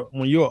when you're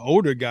an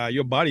older guy,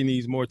 your body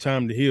needs more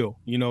time to heal.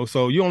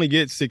 So you only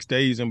get 6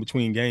 days in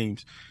between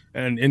games,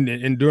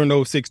 and during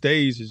those 6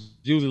 days, it's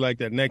usually like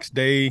that next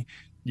day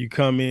you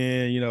come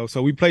in.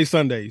 So we play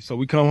Sunday, so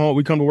we come home,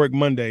 we come to work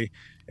Monday,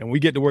 and we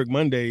get to work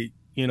Monday.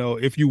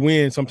 If you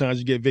win, sometimes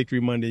you get victory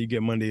Monday, you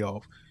get Monday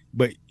off.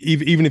 But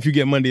even if you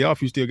get Monday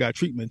off, you still got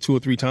treatment 2 or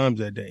 3 times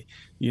that day,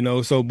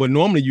 but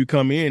normally you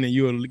come in and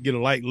you'll get a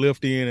light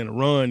lift in and a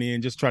run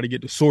in, just try to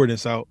get the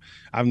soreness out.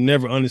 I've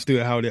never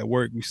understood how that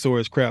worked. We sore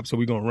as crap, so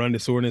we're going to run the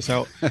soreness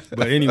out.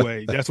 But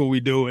anyway, that's what we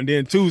do. And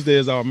then Tuesday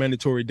is our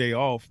mandatory day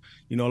off.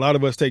 A lot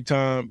of us take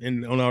time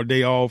on our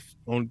day off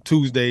on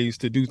Tuesdays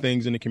to do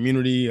things in the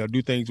community or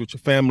do things with your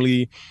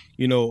family,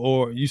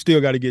 or you still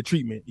got to get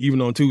treatment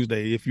even on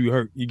Tuesday. If you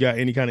hurt, you got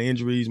any kind of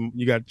injuries,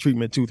 you got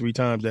treatment 2-3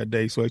 times that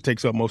day. So it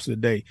takes up most of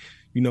the day.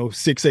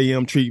 6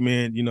 a.m.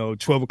 treatment,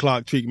 12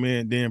 o'clock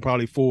treatment, then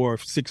probably 4 or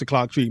 6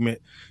 o'clock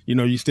treatment.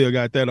 You still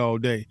got that all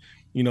day.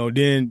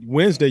 Then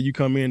Wednesday you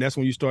come in, that's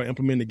when you start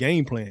implementing the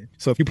game plan.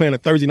 So if you're playing a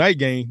Thursday night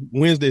game,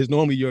 Wednesday is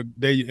normally your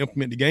day you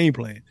implement the game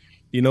plan.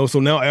 So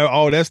now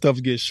all that stuff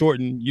gets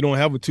shortened. You don't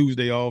have a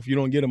Tuesday off. You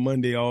don't get a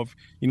Monday off.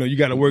 You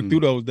got to work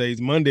through those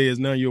days. Monday is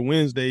now your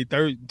Wednesday.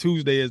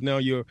 Tuesday is now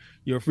your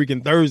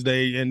freaking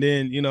Thursday. And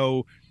then,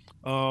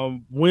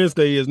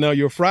 Wednesday is now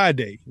your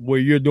Friday, where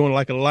you're doing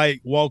like a light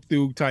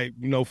walkthrough type,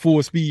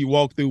 full speed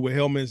walkthrough with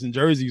helmets and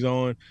jerseys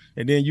on.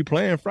 And then you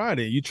playing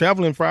Friday. You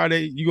traveling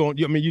Friday.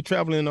 You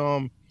traveling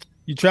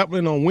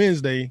on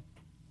Wednesday.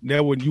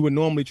 You would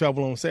normally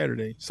travel on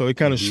Saturday. So it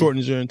kind of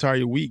shortens your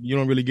entire week. You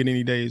don't really get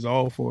any days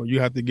off, or you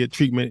have to get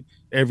treatment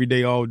every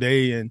day, all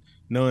day and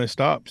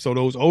nonstop. So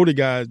those older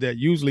guys that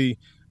usually,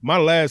 my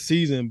last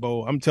season,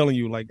 Bo, I'm telling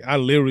you, like I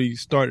literally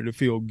started to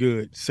feel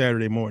good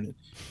Saturday morning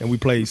and we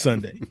played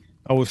Sunday.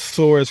 I was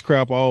sore as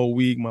crap all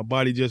week. My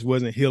body just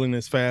wasn't healing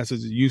as fast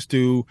as it used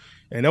to.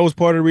 And that was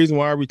part of the reason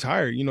why I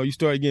retired. You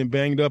started getting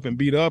banged up and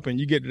beat up, and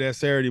you get to that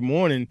Saturday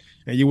morning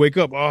and you wake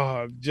up,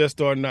 just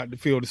starting not to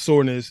feel the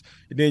soreness.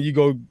 And then you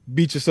go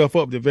beat yourself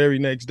up the very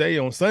next day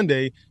on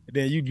Sunday, and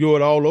then you do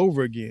it all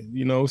over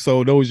again,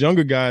 So those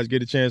younger guys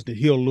get a chance to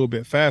heal a little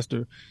bit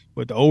faster.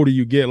 But the older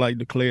you get, like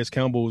the Calais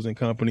Campbells and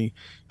company,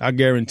 I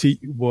guarantee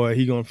you, boy,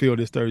 he going to feel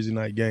this Thursday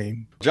night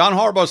game. John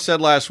Harbaugh said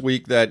last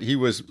week that he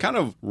was kind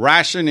of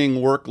rationing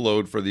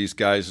workload for these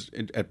guys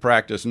at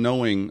practice,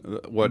 knowing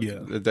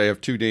that they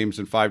have 2 games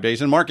in 5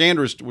 days. And Mark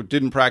Andrews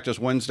didn't practice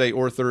Wednesday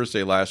or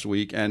Thursday last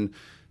week, and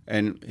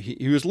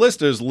he was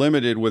listed as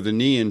limited with a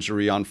knee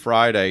injury on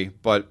Friday.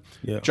 But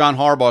John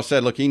Harbaugh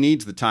said, look, he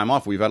needs the time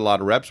off. We've had a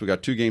lot of reps. We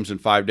got 2 games in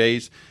 5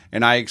 days.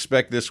 And I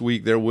expect this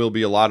week there will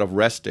be a lot of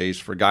rest days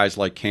for guys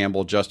like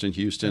Campbell, Justin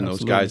Houston,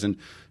 those guys, and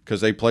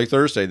because they play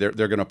Thursday. They're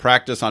going to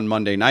practice on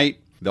Monday night.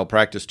 They'll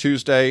practice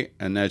Tuesday,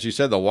 and as you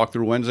said, they'll walk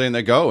through Wednesday and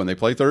they go and they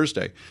play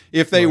Thursday.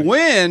 If they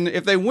win,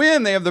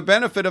 they have the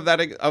benefit of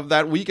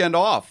that weekend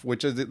off,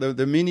 which is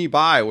the mini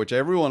bye, which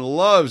everyone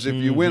loves if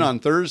you win on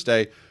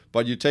Thursday.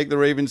 But you take the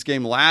Ravens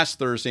game last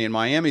Thursday in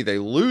Miami, they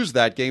lose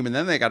that game, and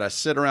then they got to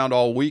sit around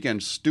all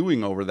weekend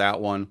stewing over that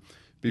one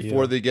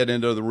before they get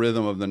into the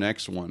rhythm of the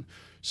next one.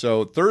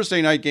 So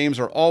Thursday night games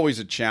are always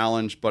a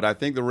challenge, but I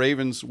think the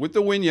Ravens, with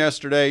the win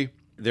yesterday,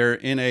 they're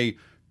in a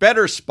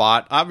better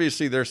spot.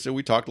 Obviously,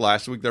 we talked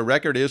last week, their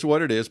record is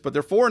what it is, but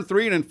they're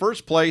 4-3 and in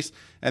first place,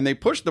 and they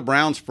pushed the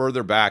Browns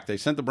further back. They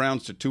sent the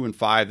Browns to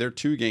 2-5. They're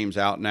 2 games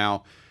out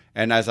now.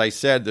 And as I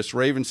said, this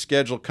Ravens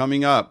schedule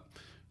coming up,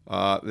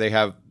 they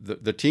have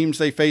the teams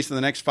they face in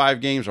the next 5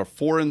 games are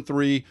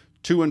 4-3,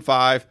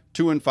 2-5,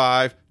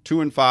 2-5,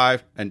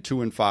 2-5, and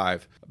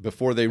 2-5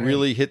 before they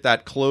really hit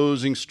that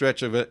closing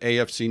stretch of an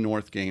AFC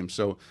North game.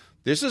 So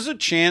this is a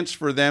chance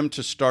for them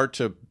to start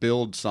to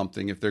build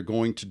something if they're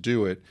going to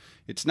do it.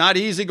 It's not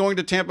easy going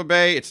to Tampa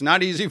Bay. It's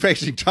not easy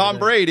facing Tom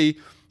Brady.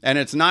 And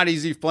it's not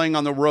easy playing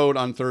on the road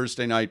on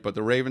Thursday night, but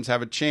the Ravens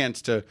have a chance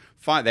to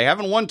find. They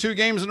haven't won 2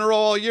 games in a row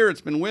all year.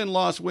 It's been win,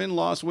 loss, win,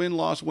 loss, win,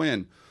 loss,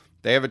 win.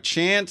 They have a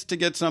chance to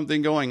get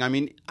something going. I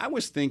mean, I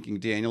was thinking,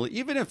 Daniel,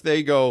 even if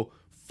they go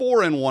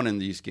 4-1 in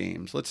these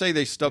games, let's say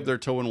they stub their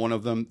toe in one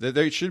of them,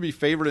 they should be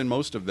favored in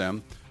most of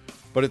them.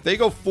 But if they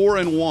go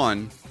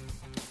 4-1,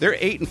 they're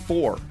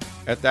 8-4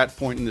 at that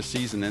point in the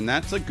season, and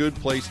that's a good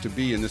place to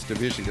be in this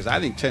division because I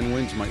think 10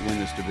 wins might win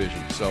this division.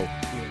 So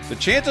the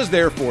chance is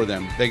there for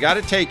them. They got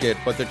to take it,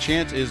 but the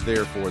chance is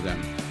there for them.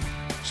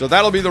 So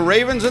that'll be the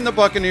Ravens and the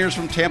Buccaneers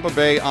from Tampa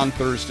Bay on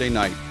Thursday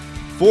night.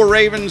 For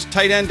Ravens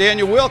tight end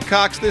Daniel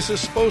Wilcox, this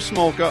is Spo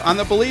Smolka on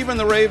the Believe in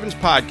the Ravens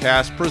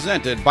podcast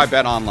presented by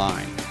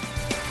BetOnline.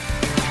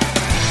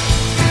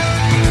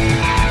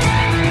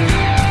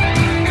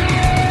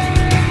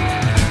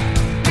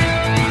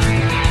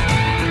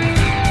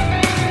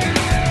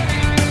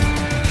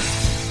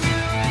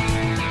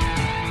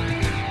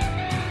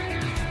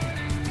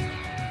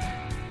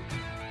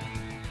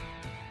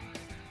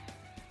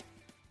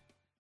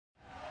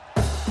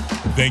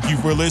 Thank you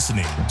for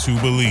listening to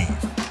Believe.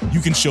 You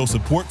can show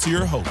support to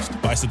your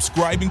host by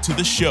subscribing to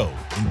the show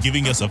and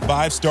giving us a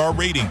 5-star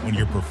rating on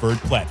your preferred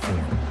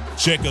platform.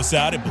 Check us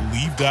out at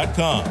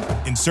Believe.com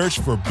and search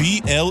for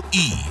BLEAV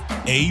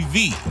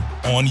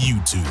on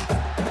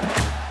YouTube.